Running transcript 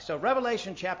So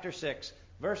Revelation chapter 6,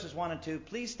 verses 1 and 2.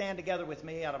 Please stand together with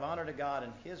me out of honor to God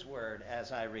and His word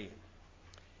as I read.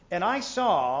 And I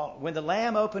saw when the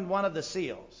Lamb opened one of the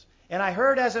seals, and I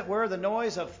heard as it were the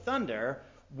noise of thunder,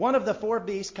 one of the four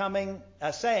beasts coming,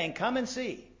 saying, Come and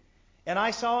see. And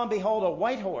I saw and behold a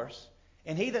white horse,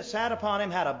 and he that sat upon him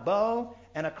had a bow,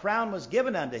 and a crown was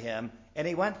given unto him, and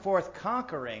he went forth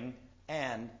conquering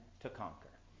and to conquer.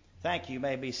 Thank you. You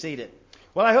may be seated.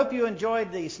 Well, I hope you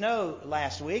enjoyed the snow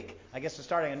last week. I guess we're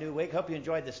starting a new week. Hope you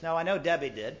enjoyed the snow. I know Debbie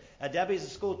did. Debbie's a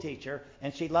school teacher,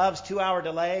 and she loves 2-hour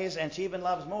delays, and she even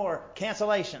loves more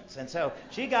cancellations. And so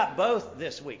she got both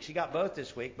this week.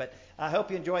 But I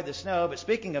hope you enjoyed the snow. But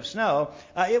speaking of snow,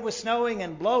 it was snowing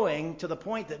and blowing to the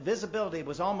point that visibility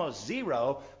was almost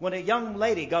zero when a young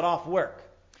lady got off work.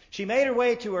 She made her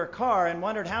way to her car and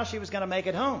wondered how she was going to make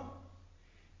it home.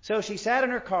 So she sat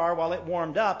in her car while it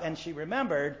warmed up, and she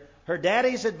remembered her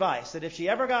daddy's advice that if she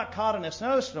ever got caught in a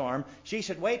snowstorm, she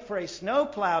should wait for a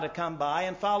snowplow to come by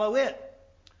and follow it.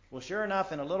 Well, sure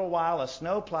enough, in a little while, a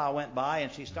snowplow went by,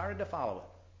 and she started to follow it.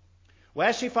 Well,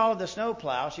 as she followed the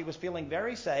snowplow, she was feeling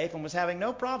very safe and was having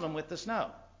no problem with the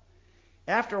snow.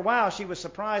 After a while, she was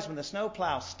surprised when the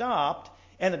snowplow stopped,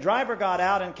 and the driver got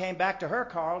out and came back to her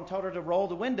car and told her to roll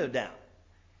the window down.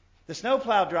 The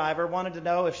snowplow driver wanted to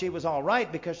know if she was all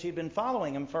right because she'd been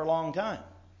following him for a long time.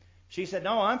 She said,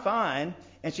 No, I'm fine.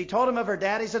 And she told him of her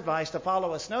daddy's advice to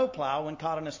follow a snowplow when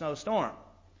caught in a snowstorm.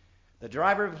 The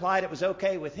driver replied it was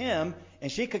okay with him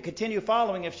and she could continue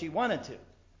following if she wanted to.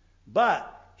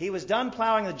 But he was done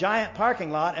plowing the giant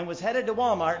parking lot and was headed to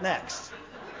Walmart next.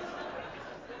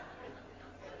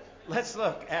 Let's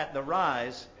look at the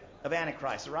rise of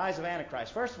Antichrist. The rise of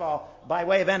Antichrist. First of all, by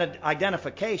way of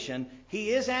identification, he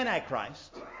is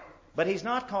Antichrist. But he's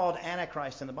not called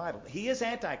Antichrist in the Bible. He is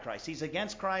Antichrist. He's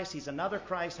against Christ. He's another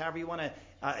Christ, however you want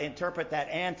to interpret that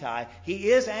anti. He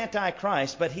is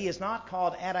Antichrist, but he is not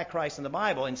called Antichrist in the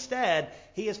Bible. Instead,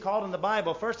 he is called in the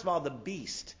Bible, first of all, the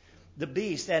beast. The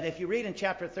beast. And if you read in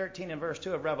chapter 13 and verse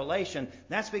 2 of Revelation,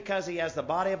 that's because he has the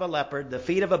body of a leopard, the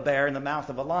feet of a bear, and the mouth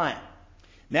of a lion.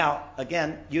 Now,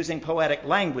 again, using poetic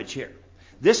language here.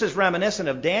 This is reminiscent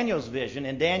of Daniel's vision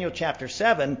in Daniel chapter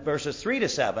 7, verses 3 to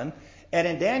 7. And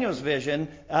in Daniel's vision,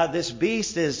 this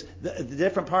beast is, the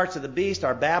different parts of the beast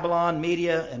are Babylon,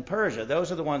 Media, and Persia.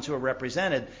 Those are the ones who are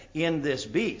represented in this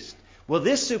beast. Well,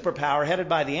 this superpower headed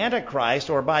by the Antichrist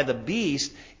or by the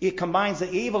beast, it combines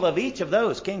the evil of each of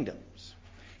those kingdoms.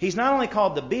 He's not only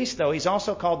called the beast, though, he's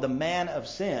also called the man of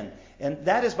sin. And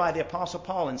that is by the Apostle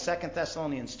Paul in 2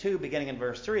 Thessalonians 2, beginning in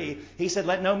verse 3. He said,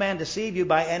 Let no man deceive you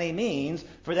by any means,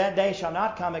 for that day shall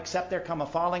not come except there come a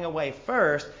falling away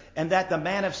first, and that the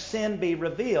man of sin be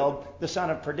revealed, the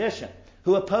son of perdition,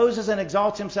 who opposes and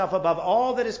exalts himself above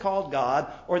all that is called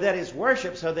God, or that is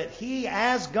worshipped, so that he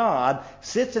as God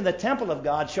sits in the temple of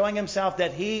God, showing himself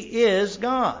that he is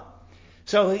God.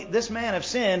 So this man of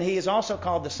sin, he is also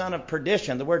called the son of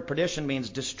perdition. The word perdition means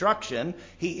destruction.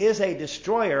 He is a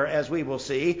destroyer, as we will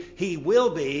see. He will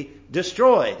be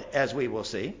destroyed, as we will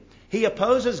see. He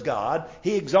opposes God.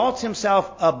 He exalts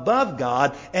himself above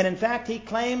God. And in fact, he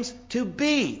claims to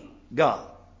be God.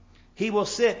 He will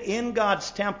sit in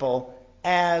God's temple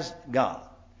as God.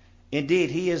 Indeed,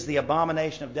 he is the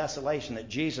abomination of desolation that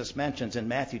Jesus mentions in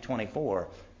Matthew 24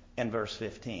 and verse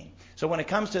 15. So when it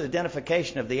comes to the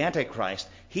identification of the Antichrist,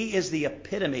 he is the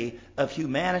epitome of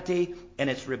humanity and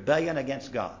its rebellion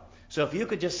against God. So if you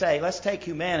could just say, let's take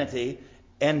humanity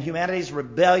and humanity's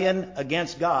rebellion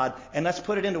against God, and let's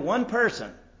put it into one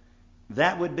person,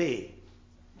 that would be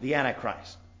the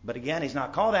Antichrist. But again, he's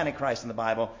not called Antichrist in the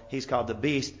Bible. He's called the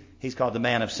beast. He's called the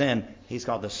man of sin. He's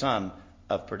called the son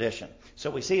of perdition. So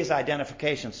we see his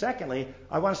identification. Secondly,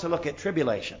 I want us to look at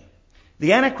tribulation.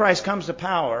 The Antichrist comes to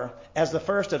power as the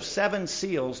first of 7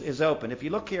 seals is opened. If you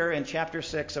look here in chapter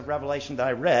 6 of Revelation that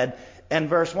I read, and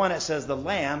verse 1 it says the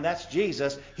Lamb, that's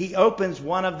Jesus, he opens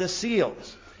one of the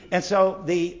seals. And so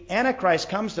the Antichrist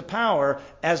comes to power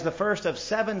as the first of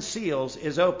 7 seals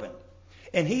is opened.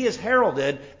 And he is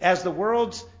heralded as the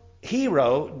world's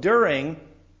hero during,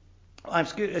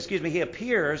 he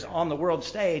appears on the world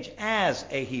stage as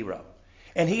a hero.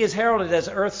 And he is heralded as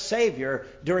Earth's Savior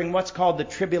during what's called the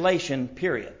tribulation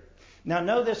period. Now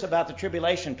know this about the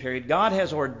tribulation period. God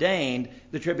has ordained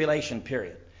the tribulation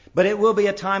period. But it will be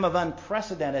a time of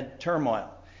unprecedented turmoil.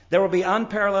 There will be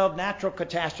unparalleled natural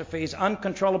catastrophes,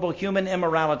 uncontrollable human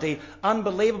immorality,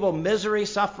 unbelievable misery,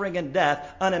 suffering, and death,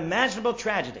 unimaginable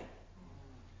tragedy.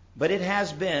 But it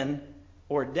has been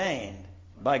ordained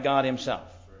by God himself.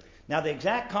 Now the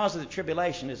exact cause of the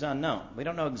tribulation is unknown. We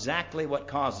don't know exactly what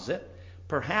causes it.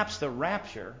 Perhaps the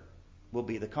rapture will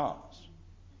be the cause.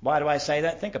 Why do I say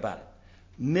that? Think about it.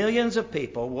 millions of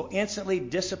people will instantly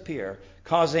disappear,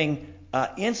 causing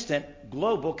instant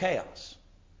global chaos.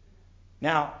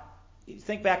 Now, you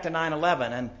think back to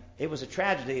 9/11, and it was a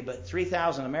tragedy, but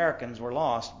 3,000 Americans were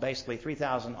lost, basically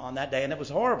 3,000 on that day, and it was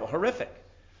horrible, horrific.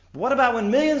 But what about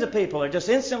when millions of people are just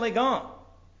instantly gone?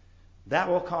 That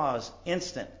will cause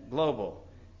instant global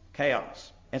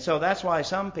chaos. And so that's why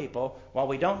some people, while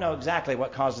we don't know exactly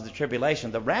what causes the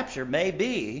tribulation, the rapture may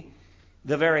be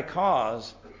the very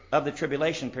cause of the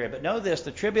tribulation period. But know this,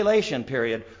 the tribulation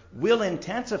period will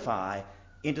intensify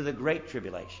into the Great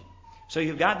Tribulation. So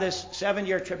you've got this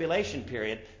 7-year tribulation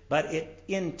period, but it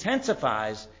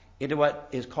intensifies into what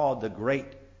is called the Great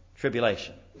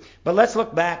Tribulation. But let's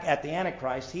look back at the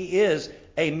Antichrist. He is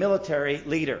a military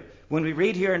leader. When we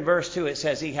read here in verse 2, it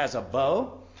says he has a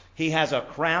bow, he has a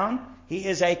crown, he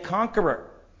is a conqueror.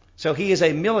 So he is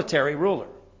a military ruler.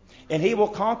 And he will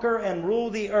conquer and rule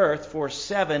the earth for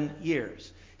 7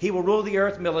 years. He will rule the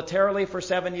earth militarily for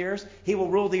 7 years. He will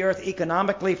rule the earth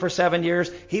economically for 7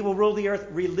 years. He will rule the earth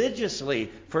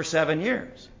religiously for 7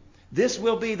 years. This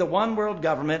will be the one world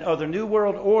government or the new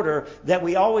world order that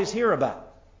we always hear about.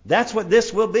 That's what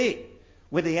this will be,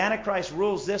 when the Antichrist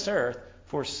rules this earth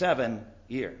for 7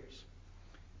 years.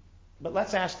 But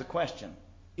let's ask the question,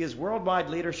 is worldwide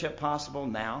leadership possible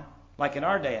now, like in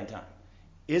our day and time?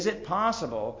 Is it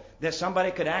possible that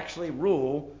somebody could actually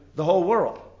rule the whole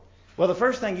world? Well, the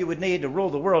first thing you would need to rule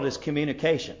the world is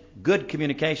communication, good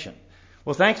communication.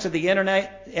 Well, thanks to the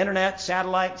internet,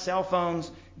 satellite, cell phones,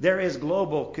 there is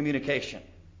global communication.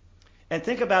 And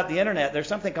think about the internet. There's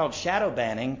something called shadow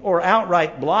banning or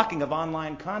outright blocking of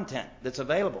online content that's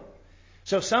available.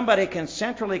 So somebody can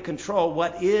centrally control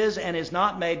what is and is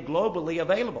not made globally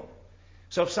available.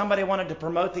 So if somebody wanted to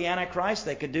promote the Antichrist,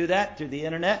 they could do that through the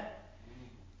internet.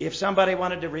 If somebody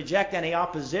wanted to reject any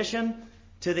opposition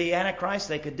to the Antichrist,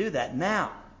 they could do that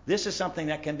now. This is something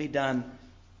that can be done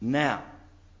now.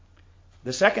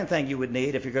 The second thing you would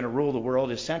need if you're going to rule the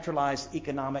world is centralized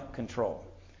economic control.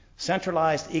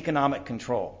 Centralized economic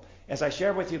control. As I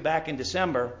shared with you back in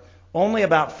December, only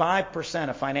about 5%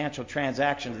 of financial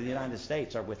transactions in the United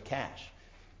States are with cash.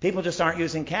 People just aren't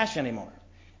using cash anymore.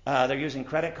 They're using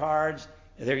credit cards.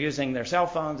 They're using their cell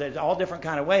phones. There's all different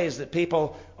kind of ways that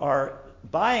people are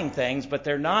buying things, but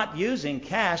they're not using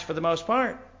cash for the most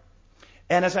part.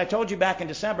 And as I told you back in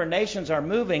December, nations are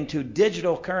moving to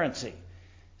digital currency.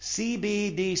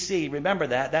 CBDC, remember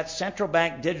that. That's central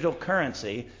bank digital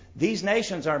currency. These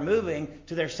nations are moving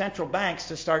to their central banks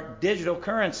to start digital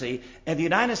currency. And the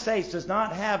United States does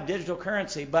not have digital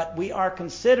currency, but we are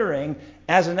considering,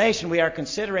 as a nation, we are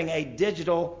considering a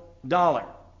digital dollar.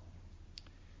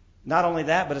 Not only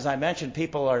that, but as I mentioned,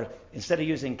 people are, instead of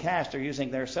using cash, they're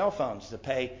using their cell phones to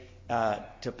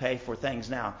pay for things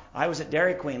now. I was at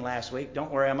Dairy Queen last week.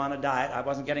 Don't worry, I'm on a diet. I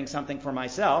wasn't getting something for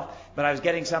myself, but I was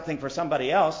getting something for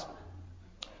somebody else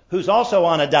who's also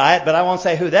on a diet, but I won't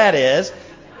say who that is.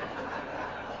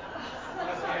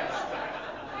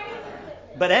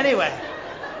 But anyway,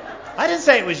 I didn't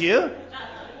say it was you.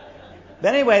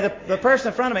 But anyway, the person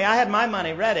in front of me, I had my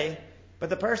money ready, but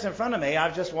the person in front of me, I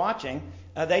was just watching,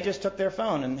 they just took their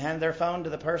phone and handed their phone to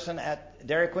the person at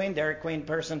Dairy Queen. Dairy Queen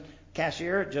person,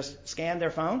 cashier, just scanned their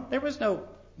phone. There was no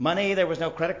money. There was no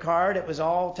credit card. It was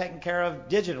all taken care of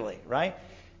digitally, right?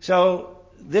 So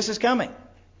this is coming.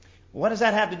 What does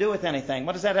that have to do with anything?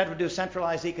 What does that have to do with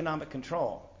centralized economic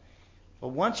control?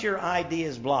 Well, once your ID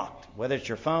is blocked, whether it's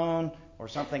your phone or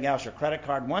something else, your credit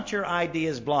card, once your ID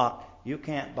is blocked, you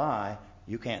can't buy,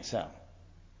 you can't sell.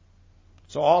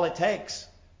 So all it takes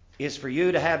is for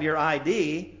you to have your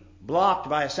ID blocked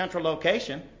by a central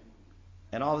location,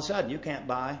 and all of a sudden you can't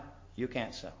buy, you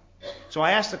can't sell. So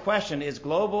I ask the question, is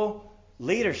global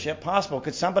leadership possible?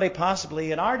 Could somebody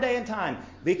possibly in our day and time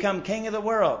become king of the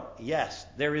world? Yes,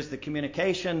 there is the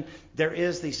communication, there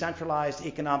is the centralized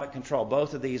economic control.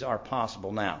 Both of these are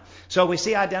possible now. So we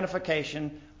see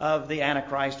identification of the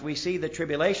Antichrist. We see the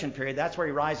tribulation period. That's where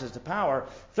he rises to power.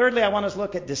 Thirdly, I want us to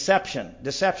look at deception.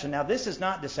 Deception. Now, this is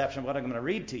not deception, what I'm going to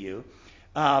read to you.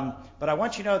 But I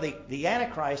want you to know the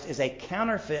Antichrist is a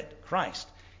counterfeit Christ.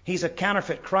 He's a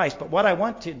counterfeit Christ. But what I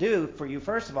want to do for you,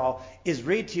 first of all, is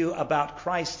read to you about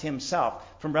Christ himself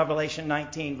from Revelation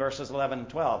 19, verses 11 and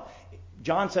 12.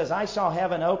 John says, I saw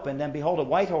heaven opened, and behold, a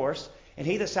white horse, and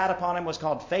he that sat upon him was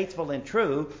called Faithful and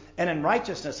True, and in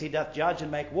righteousness he doth judge and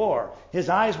make war. His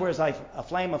eyes were as a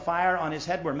flame of fire, on his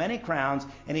head were many crowns,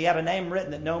 and he had a name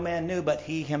written that no man knew but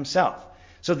he himself.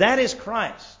 So that is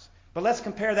Christ. But let's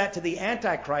compare that to the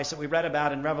Antichrist that we read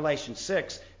about in Revelation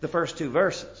 6, the first 2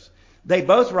 verses. They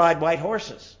both ride white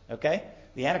horses, okay?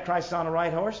 The Antichrist is on a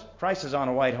white horse. Christ is on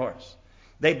a white horse.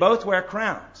 They both wear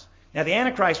crowns. Now, the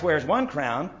Antichrist wears one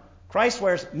crown. Christ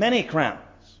wears many crowns.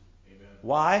 Amen.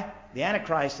 Why? The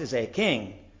Antichrist is a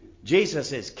king.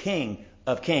 Jesus is King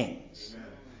of kings. Amen.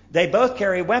 They both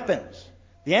carry weapons.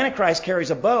 The Antichrist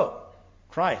carries a bow.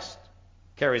 Christ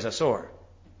carries a sword.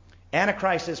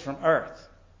 Antichrist is from earth.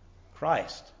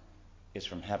 Christ is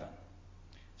from heaven.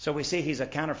 So we see he's a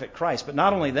counterfeit Christ. But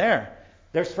not only there,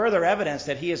 there's further evidence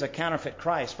that he is a counterfeit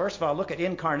Christ. First of all, look at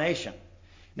incarnation.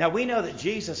 Now, we know that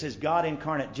Jesus is God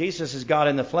incarnate. Jesus is God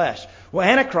in the flesh. Well,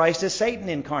 Antichrist is Satan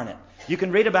incarnate. You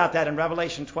can read about that in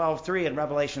Revelation 12:3 and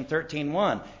Revelation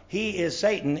 13:1. He is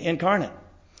Satan incarnate.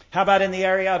 How about in the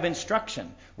area of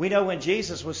instruction? We know when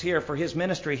Jesus was here for his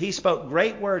ministry, he spoke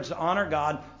great words to honor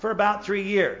God for about 3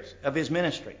 years of his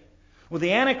ministry. Well,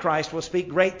 the Antichrist will speak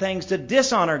great things to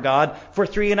dishonor God for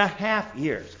 3.5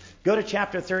 years. Go to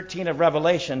chapter 13 of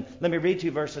Revelation. Let me read to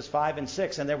you verses 5 and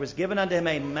 6. And there was given unto him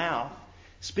a mouth,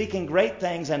 speaking great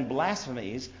things and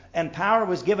blasphemies, and power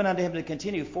was given unto him to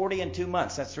continue 42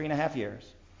 months. That's 3.5 years.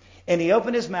 And he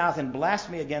opened his mouth in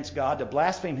blasphemy against God, to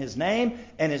blaspheme his name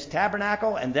and his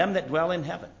tabernacle and them that dwell in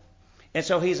heaven. And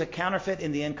so he's a counterfeit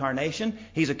in the incarnation.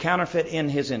 He's a counterfeit in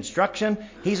his instruction.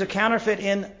 He's a counterfeit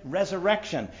in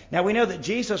resurrection. Now we know that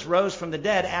Jesus rose from the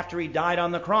dead after he died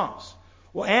on the cross.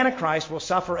 Well, Antichrist will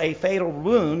suffer a fatal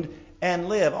wound and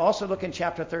live. Also look in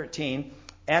chapter 13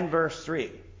 and verse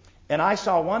 3. And I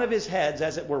saw one of his heads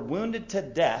as it were wounded to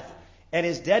death, and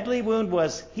his deadly wound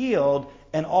was healed,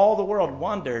 and all the world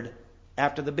wondered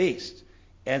after the beast.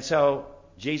 And so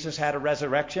Jesus had a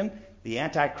resurrection. The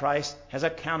Antichrist has a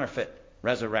counterfeit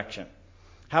resurrection.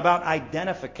 How about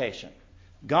identification?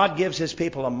 God gives his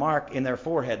people a mark in their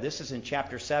forehead. This is in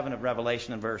chapter 7 of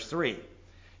Revelation and verse 3.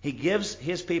 He gives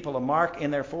his people a mark in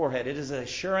their forehead. It is an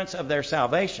assurance of their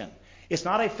salvation. It's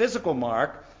not a physical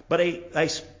mark, but a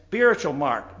spiritual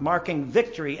mark, marking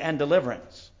victory and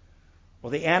deliverance.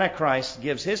 Well, the Antichrist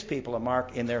gives his people a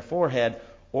mark in their forehead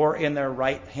or in their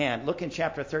right hand. Look in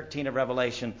chapter 13 of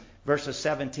Revelation, verses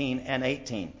 17 and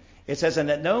 18. It says, and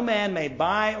that no man may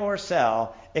buy or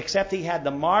sell except he had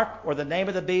the mark or the name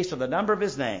of the beast or the number of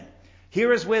his name.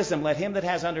 Here is wisdom. Let him that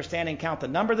has understanding count the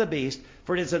number of the beast,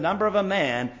 for it is the number of a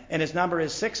man, and his number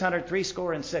is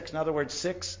 666. In other words,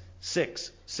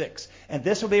 666. And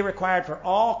this will be required for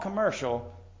all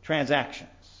commercial transactions.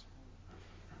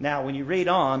 Now, when you read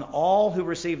on, all who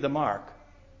receive the mark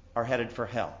are headed for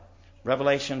hell.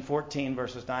 Revelation 14,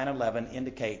 verses 9 and 11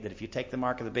 indicate that if you take the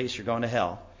mark of the beast, you're going to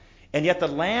hell. And yet the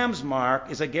Lamb's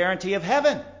mark is a guarantee of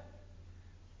heaven.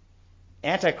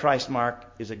 Antichrist mark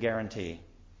is a guarantee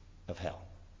of hell.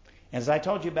 And as I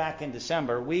told you back in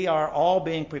December, we are all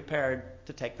being prepared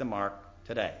to take the mark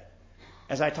today.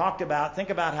 As I talked about, think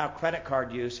about how credit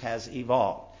card use has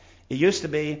evolved. It used to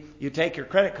be you take your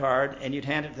credit card and you'd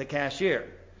hand it to the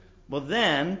cashier. Well,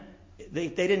 then they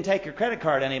didn't take your credit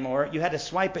card anymore. You had to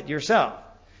swipe it yourself.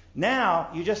 Now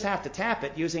you just have to tap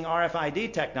it using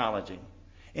RFID technology.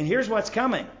 And here's what's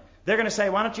coming. They're going to say,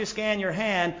 why don't you scan your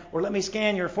hand or let me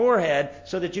scan your forehead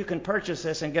so that you can purchase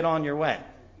this and get on your way.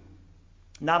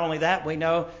 Not only that, we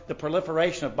know the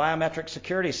proliferation of biometric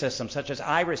security systems such as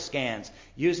iris scans,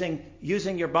 using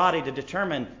your body to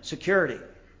determine security.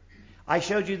 I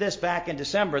showed you this back in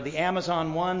December, the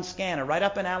Amazon One scanner right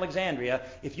up in Alexandria.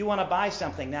 If you want to buy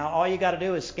something now, all you got to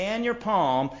do is scan your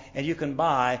palm and you can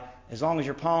buy, as long as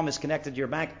your palm is connected to your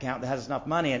bank account that has enough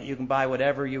money in it, you can buy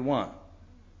whatever you want.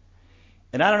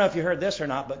 And I don't know if you heard this or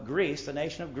not, but Greece, the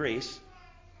nation of Greece,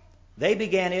 they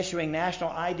began issuing national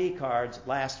ID cards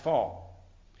last fall.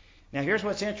 Now here's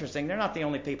what's interesting. They're not the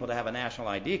only people to have a national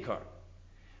ID card.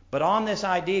 But on this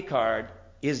ID card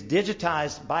is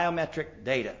digitized biometric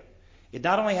data. It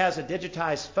not only has a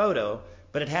digitized photo,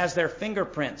 but it has their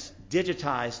fingerprints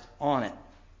digitized on it.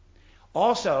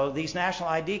 Also, these national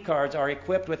ID cards are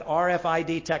equipped with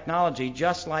RFID technology,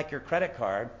 just like your credit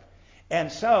card. And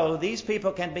so these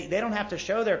people they don't have to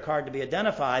show their card to be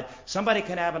identified. Somebody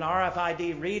can have an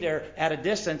RFID reader at a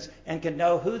distance and can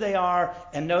know who they are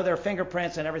and know their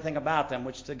fingerprints and everything about them,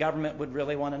 which the government would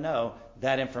really want to know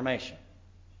that information.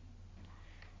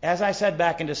 As I said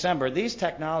back in December, these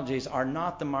technologies are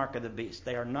not the mark of the beast.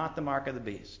 They are not the mark of the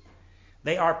beast.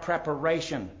 They are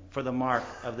preparation for the mark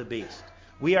of the beast.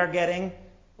 We are getting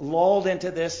lulled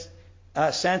into this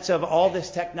sense of all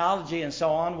this technology and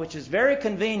so on, which is very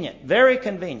convenient, very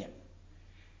convenient.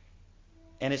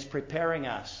 And it's preparing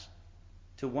us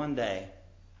to one day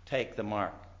take the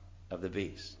mark of the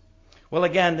beast. Well,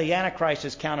 again, the Antichrist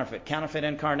is counterfeit. Counterfeit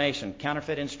incarnation,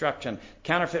 counterfeit instruction,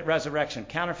 counterfeit resurrection,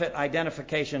 counterfeit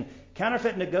identification,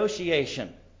 counterfeit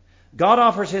negotiation. God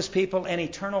offers his people an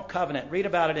eternal covenant. Read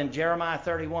about it in Jeremiah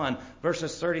 31,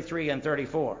 verses 33 and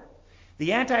 34.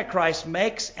 The Antichrist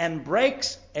makes and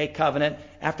breaks a covenant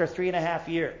after 3.5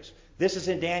 years. This is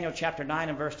in Daniel chapter 9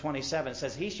 and verse 27. It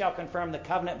says, he shall confirm the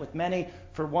covenant with many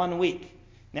for 1 week.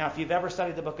 Now, if you've ever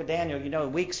studied the book of Daniel, you know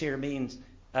weeks here means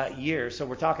years. So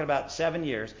we're talking about 7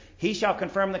 years. He shall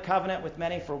confirm the covenant with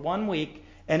many for 1 week.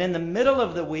 And in the middle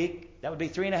of the week, that would be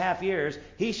 3.5 years,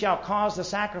 he shall cause the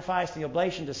sacrifice, the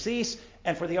oblation to cease.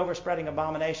 And for the overspreading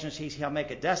abominations, he shall make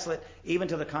it desolate, even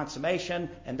to the consummation.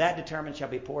 And that determined shall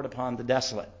be poured upon the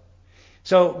desolate.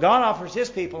 So God offers his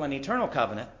people an eternal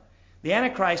covenant. The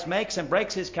Antichrist makes and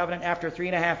breaks his covenant after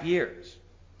 3.5 years.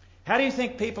 How do you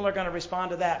think people are going to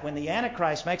respond to that when the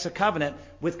Antichrist makes a covenant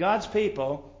with God's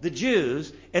people, the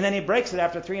Jews, and then he breaks it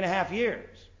after 3.5 years?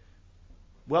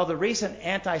 Well, the recent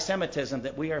anti-Semitism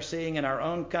that we are seeing in our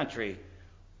own country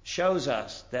shows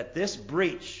us that this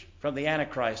breach from the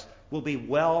Antichrist will be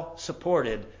well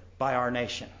supported by our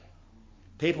nation.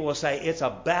 People will say it's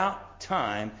about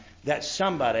time that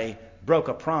somebody broke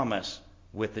a promise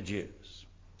with the Jews.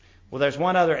 Well, there's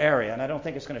one other area, and I don't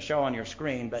think it's going to show on your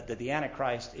screen, but that the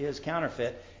Antichrist is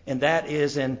counterfeit, and that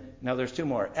is there's two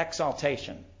more.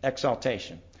 Exaltation.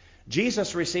 Exaltation.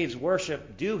 Jesus receives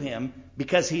worship due him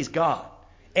because he's God.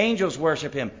 Angels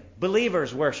worship him.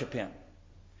 Believers worship him.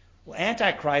 Well,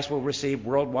 Antichrist will receive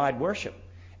worldwide worship,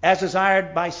 as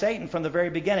desired by Satan from the very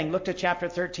beginning. Look to chapter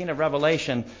 13 of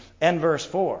Revelation and verse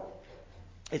 4.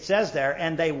 It says there,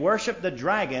 and they worship the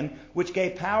dragon, which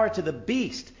gave power to the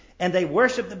beast. And they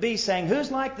worship the beast, saying, who's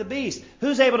like the beast?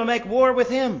 Who's able to make war with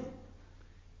him?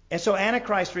 And so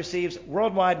Antichrist receives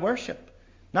worldwide worship,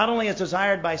 not only as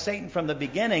desired by Satan from the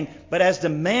beginning, but as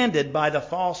demanded by the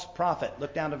false prophet.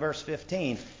 Look down to verse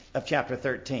 15 of chapter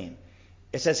 13.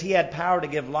 It says, he had power to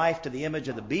give life to the image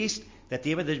of the beast, that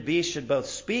the image of the beast should both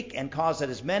speak and cause that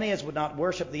as many as would not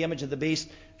worship the image of the beast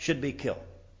should be killed.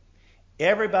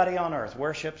 Everybody on earth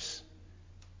worships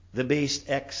the beast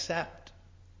except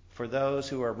for those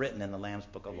who are written in the Lamb's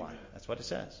Book of Life. That's what it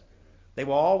says. They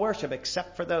will all worship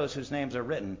except for those whose names are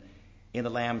written in the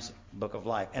Lamb's Book of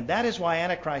Life. And that is why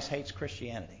Antichrist hates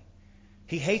Christianity.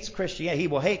 He hates Christianity. He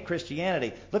will hate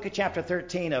Christianity. Look at chapter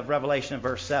 13 of Revelation,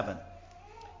 verse 7.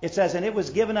 It says, and it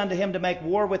was given unto him to make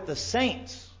war with the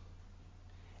saints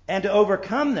and to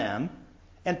overcome them,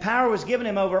 and power was given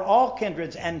him over all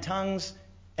kindreds and tongues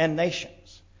and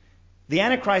nations. The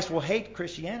Antichrist will hate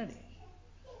Christianity.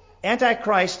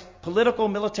 Antichrist's political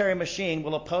military machine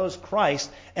will oppose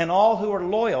Christ and all who are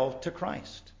loyal to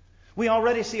Christ. We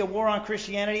already see a war on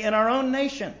Christianity in our own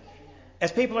nation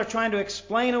as people are trying to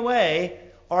explain away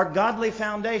our godly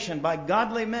foundation by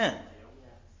godly men.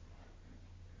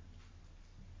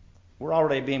 We're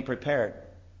already being prepared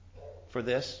for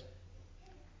this.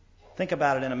 Think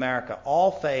about it in America. All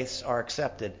faiths are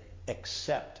accepted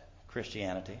except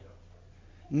Christianity.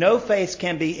 No faiths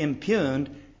can be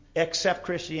impugned except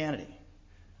Christianity.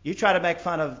 You try to make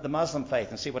fun of the Muslim faith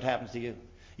and see what happens to you.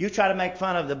 You try to make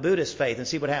fun of the Buddhist faith and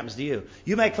see what happens to you.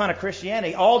 You make fun of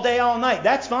Christianity all day, all night.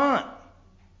 That's fine.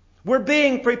 We're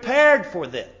being prepared for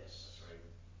this.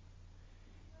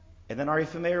 And then are you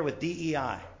familiar with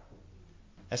DEI?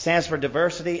 That stands for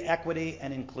diversity, equity,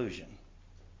 and inclusion.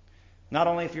 Not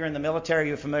only if you're in the military,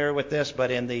 you're familiar with this,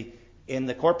 but in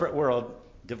the corporate world,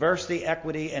 diversity,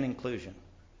 equity, and inclusion.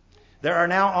 There are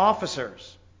now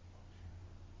officers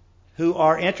who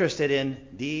are interested in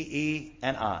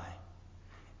DE&I.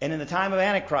 And in the time of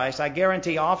Antichrist, I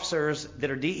guarantee officers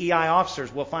that are DEI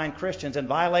officers will find Christians in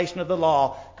violation of the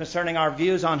law concerning our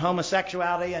views on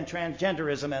homosexuality and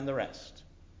transgenderism and the rest.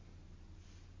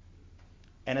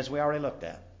 And as we already looked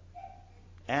at,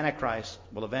 Antichrist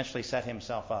will eventually set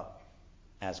himself up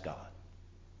as God.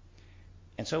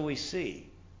 And so we see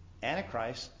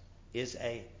Antichrist is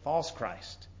a false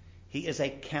Christ. He is a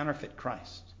counterfeit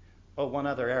Christ. Oh, one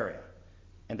other area,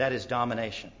 and that is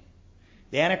domination.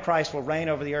 The Antichrist will reign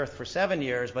over the earth for 7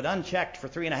 years, but unchecked for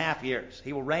 3.5 years.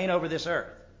 He will reign over this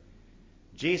earth.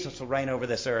 Jesus will reign over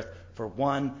this earth for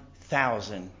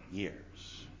 1,000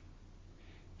 years.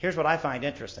 Here's what I find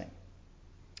interesting.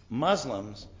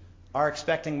 Muslims are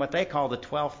expecting what they call the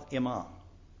 12th Imam.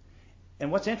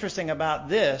 And what's interesting about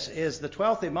this is the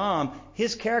 12th Imam,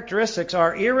 his characteristics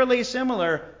are eerily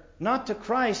similar, not to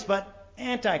Christ, but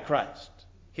Antichrist.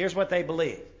 Here's what they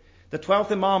believe. The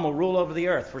 12th Imam will rule over the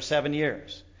earth for 7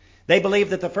 years. They believe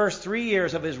that the first 3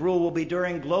 years of his rule will be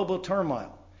during global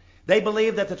turmoil. They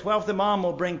believe that the 12th Imam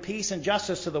will bring peace and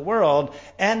justice to the world.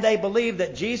 And they believe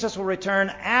that Jesus will return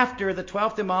after the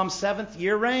 12th Imam's 7th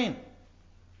year reign.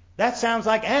 That sounds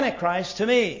like Antichrist to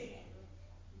me.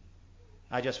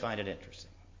 I just find it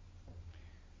interesting.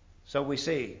 So we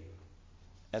see,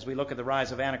 as we look at the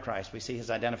rise of Antichrist, we see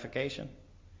his identification.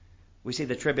 We see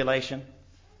the tribulation.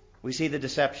 We see the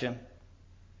deception.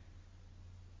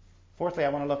 Fourthly, I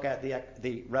want to look at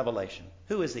the revelation.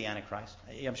 Who is the Antichrist?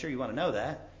 I'm sure you want to know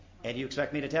that. And you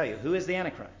expect me to tell you. Who is the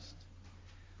Antichrist?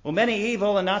 Well, many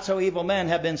evil and not so evil men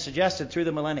have been suggested through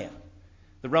the millennia.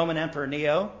 The Roman Emperor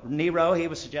Nero, he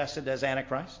was suggested as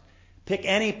Antichrist. Pick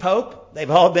any pope,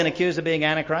 they've all been accused of being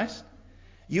Antichrist.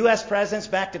 U.S. presidents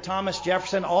back to Thomas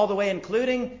Jefferson, all the way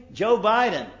including Joe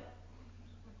Biden,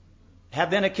 have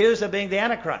been accused of being the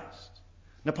Antichrist.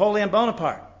 Napoleon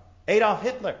Bonaparte, Adolf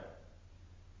Hitler.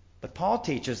 But Paul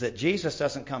teaches that Jesus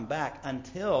doesn't come back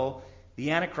until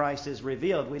the Antichrist is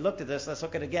revealed. We looked at this. Let's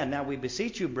look at it again. Now we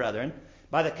beseech you, brethren,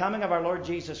 by the coming of our Lord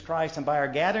Jesus Christ and by our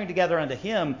gathering together unto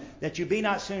him, that you be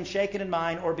not soon shaken in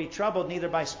mind or be troubled neither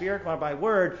by spirit nor by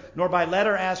word, nor by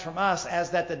letter as from us,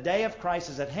 as that the day of Christ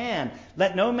is at hand.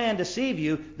 Let no man deceive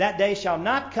you. That day shall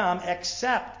not come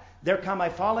except there come a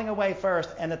falling away first,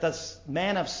 and that the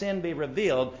man of sin be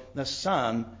revealed, the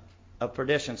son of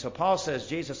perdition. So Paul says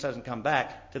Jesus doesn't come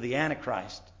back till the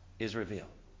Antichrist is revealed.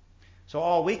 So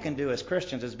all we can do as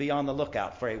Christians is be on the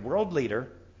lookout for a world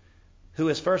leader who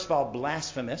is first of all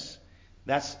blasphemous.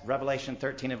 That's Revelation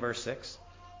 13 and verse 6.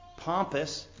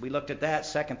 Pompous, we looked at that,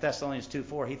 2 Thessalonians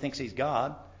 2:4, he thinks he's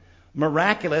God.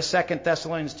 Miraculous, 2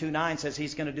 Thessalonians 2:9 says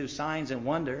he's going to do signs and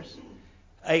wonders.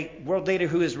 A world leader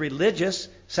who is religious,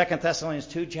 2 Thessalonians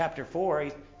 2 chapter 4,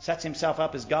 he sets himself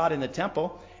up as God in the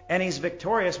temple. And he's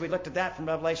victorious. We looked at that from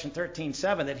Revelation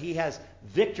 13:7, that he has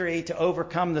victory to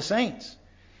overcome the saints.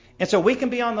 And so we can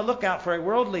be on the lookout for a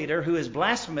world leader who is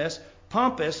blasphemous,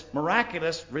 pompous,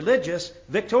 miraculous, religious,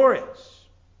 victorious.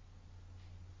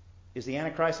 Is the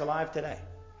Antichrist alive today?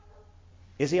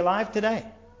 Is he alive today?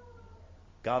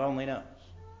 God only knows.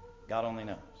 God only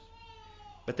knows.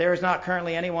 But there is not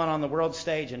currently anyone on the world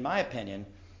stage, in my opinion,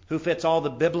 who fits all the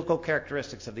biblical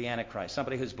characteristics of the Antichrist.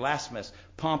 Somebody who's blasphemous,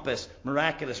 pompous,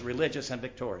 miraculous, religious, and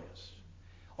victorious.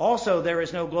 Also, there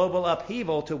is no global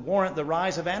upheaval to warrant the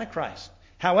rise of Antichrist.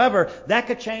 However, that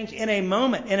could change in a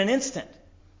moment, in an instant.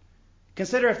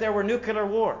 Consider if there were nuclear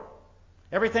war.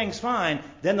 Everything's fine,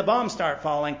 then the bombs start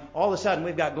falling. All of a sudden,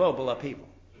 we've got global upheaval.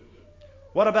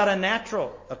 What about a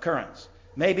natural occurrence?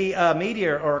 Maybe a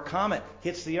meteor or a comet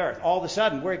hits the earth. All of a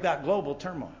sudden, we've got global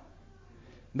turmoil.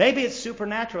 Maybe it's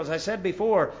supernatural. As I said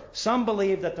before, some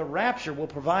believe that the rapture will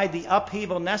provide the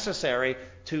upheaval necessary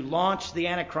to launch the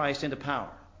Antichrist into power.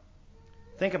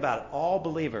 Think about it. All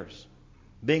believers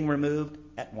being removed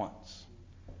at once.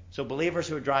 So believers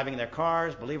who are driving their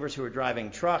cars, believers who are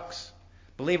driving trucks,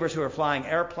 believers who are flying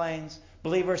airplanes,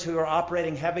 believers who are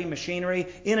operating heavy machinery,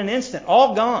 in an instant,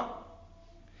 all gone.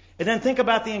 And then think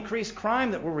about the increased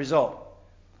crime that will result.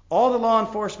 All the law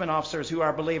enforcement officers who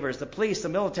are believers, the police, the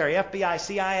military, FBI,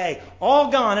 CIA,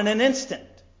 all gone in an instant.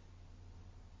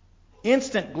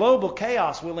 Instant global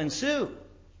chaos will ensue.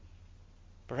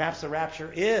 Perhaps the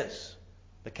rapture is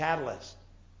the catalyst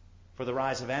for the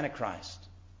rise of Antichrist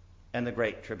and the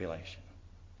Great Tribulation.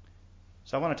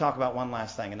 So I want to talk about one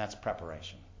last thing, and that's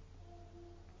preparation.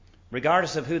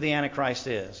 Regardless of who the Antichrist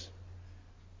is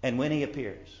and when he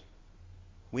appears,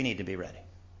 we need to be ready.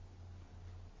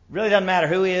 It really doesn't matter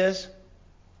who he is.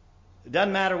 It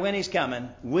doesn't matter when he's coming.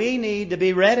 We need to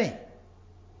be ready.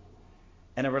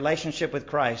 And a relationship with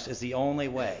Christ is the only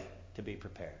way to be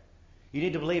prepared. You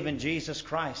need to believe in Jesus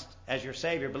Christ as your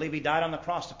Savior. Believe he died on the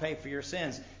cross to pay for your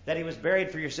sins, that he was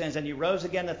buried for your sins, and he rose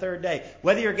again the third day.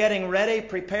 Whether you're getting ready,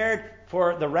 prepared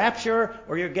for the rapture,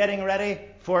 or you're getting ready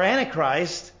for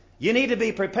Antichrist, you need to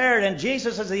be prepared, and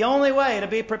Jesus is the only way to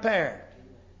be prepared.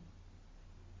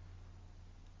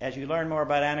 As you learn more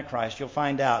about Antichrist, you'll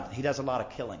find out he does a lot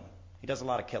of killing. He does a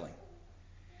lot of killing.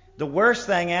 The worst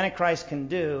thing Antichrist can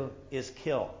do is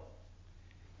kill.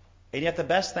 And yet the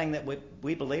best thing that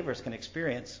we believers can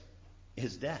experience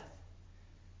is death.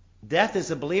 Death is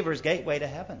the believer's gateway to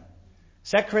heaven.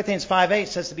 2 Corinthians 5:8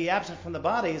 says to be absent from the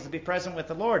body is to be present with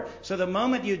the Lord. So the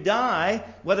moment you die,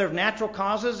 whether of natural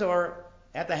causes or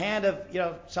at the hand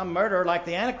of some murderer like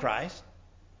the Antichrist,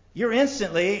 you're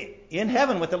instantly in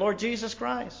heaven with the Lord Jesus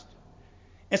Christ.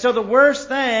 And so the worst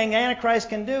thing Antichrist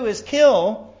can do is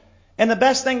kill, and the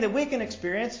best thing that we can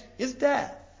experience is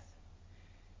death.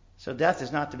 So death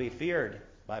is not to be feared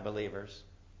by believers.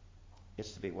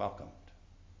 It's to be welcomed.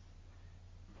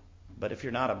 But if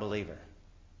you're not a believer,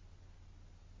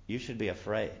 you should be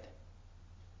afraid.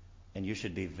 And you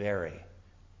should be very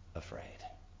afraid.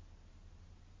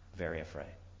 Very afraid.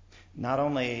 Not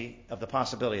only of the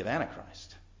possibility of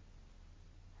Antichrist,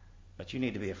 but you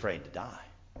need to be afraid to die.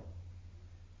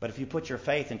 But if you put your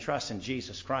faith and trust in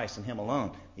Jesus Christ and him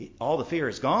alone, all the fear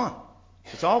is gone.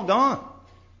 It's all gone.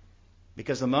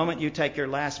 Because the moment you take your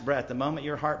last breath, the moment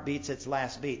your heart beats its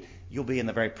last beat, you'll be in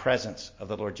the very presence of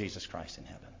the Lord Jesus Christ in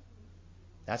heaven.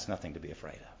 That's nothing to be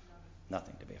afraid of.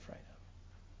 Nothing to be afraid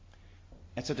of.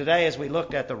 And so today, as we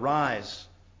looked at the rise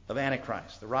of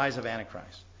Antichrist,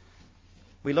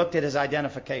 we looked at his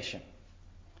identification.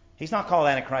 He's not called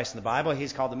Antichrist in the Bible.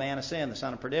 He's called the man of sin, the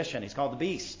son of perdition. He's called the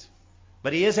beast.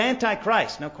 But he is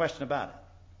Antichrist, no question about it.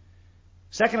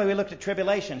 Secondly, we looked at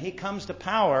tribulation. He comes to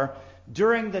power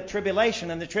during the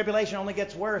tribulation, and the tribulation only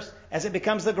gets worse as it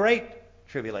becomes the great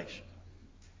tribulation.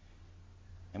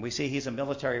 And we see he's a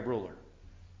military ruler,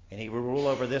 and he will rule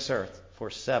over this earth for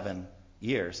 7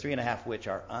 years, 3.5 which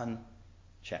are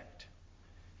unchecked.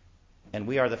 And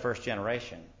we are the first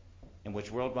generation in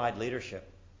which worldwide leadership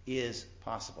is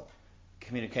possible.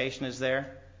 Communication is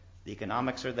there. The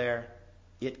economics are there.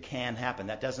 It can happen.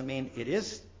 That doesn't mean it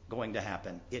is going to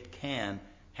happen. It can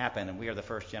happen, and we are the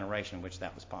first generation in which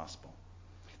that was possible.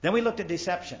 Then we looked at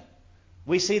deception.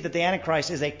 We see that the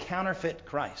Antichrist is a counterfeit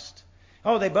Christ.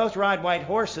 Oh, they both ride white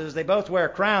horses. They both wear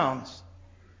crowns,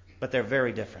 but they're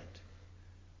very different.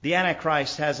 The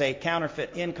Antichrist has a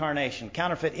counterfeit incarnation,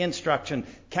 counterfeit instruction,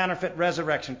 counterfeit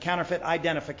resurrection, counterfeit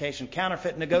identification,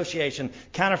 counterfeit negotiation,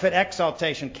 counterfeit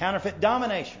exaltation, counterfeit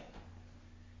domination.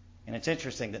 And it's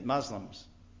interesting that Muslims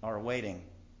are awaiting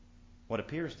what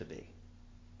appears to be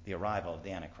the arrival of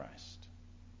the Antichrist,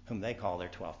 whom they call their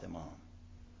 12th Imam.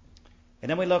 And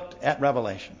then we looked at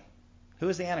Revelation. Who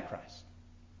is the Antichrist?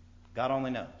 God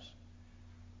only knows.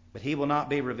 But he will not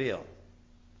be revealed.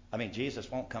 Jesus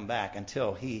won't come back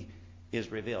until he is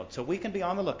revealed. So we can be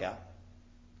on the lookout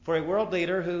for a world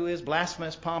leader who is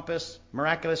blasphemous, pompous,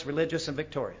 miraculous, religious, and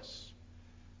victorious.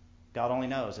 God only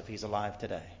knows if he's alive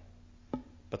today.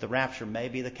 But the rapture may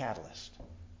be the catalyst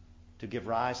to give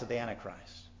rise to the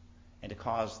Antichrist and to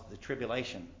cause the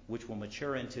tribulation, which will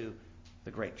mature into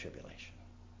the great tribulation.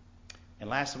 And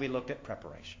lastly, we looked at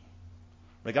preparation.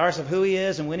 Regardless of who he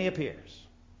is and when he appears,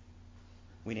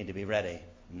 we need to be ready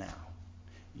now.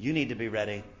 You need to be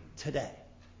ready today.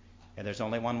 And there's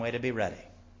only one way to be ready,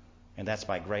 and that's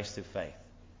by grace through faith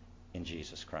in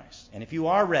Jesus Christ. And if you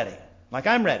are ready, like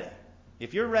I'm ready,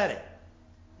 if you're ready,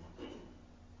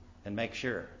 then make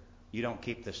sure you don't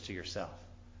keep this to yourself.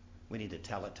 We need to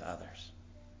tell it to others.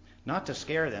 Not to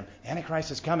scare them.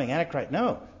 Antichrist is coming. Antichrist.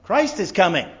 No, Christ is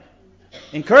coming.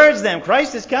 Encourage them.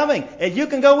 Christ is coming, and you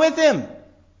can go with him.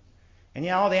 And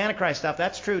all the Antichrist stuff,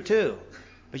 that's true too.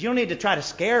 But you don't need to try to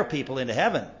scare people into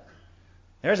heaven.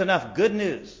 There's enough good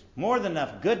news, more than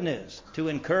enough good news, to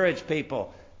encourage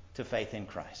people to faith in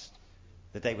Christ,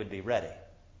 that they would be ready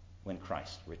when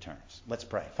Christ returns. Let's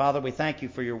pray. Father, we thank you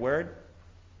for your word.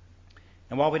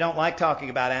 And while we don't like talking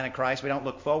about Antichrist, we don't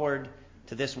look forward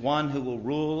to this one who will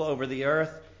rule over the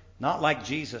earth, not like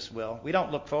Jesus will. We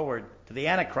don't look forward to the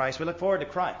Antichrist. We look forward to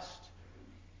Christ.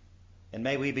 And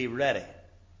may we be ready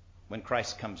when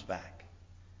Christ comes back.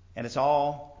 And it's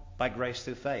all by grace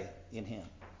through faith in him.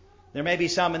 There may be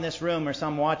some in this room or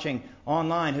some watching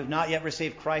online who've not yet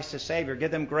received Christ as Savior.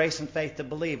 Give them grace and faith to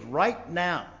believe right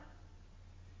now.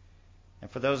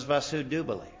 And for those of us who do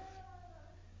believe,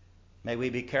 may we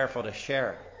be careful to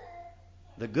share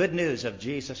the good news of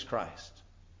Jesus Christ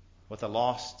with a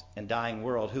lost and dying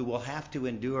world who will have to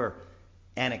endure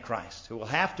Antichrist, who will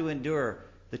have to endure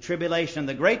the tribulation,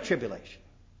 the great tribulation.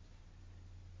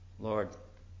 Lord,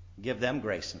 give them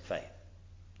grace and faith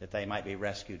that they might be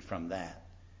rescued from that.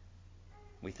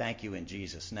 We thank you in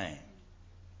Jesus' name.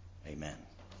 Amen.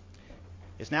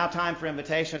 It's now time for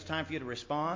invitation. It's time for you to respond.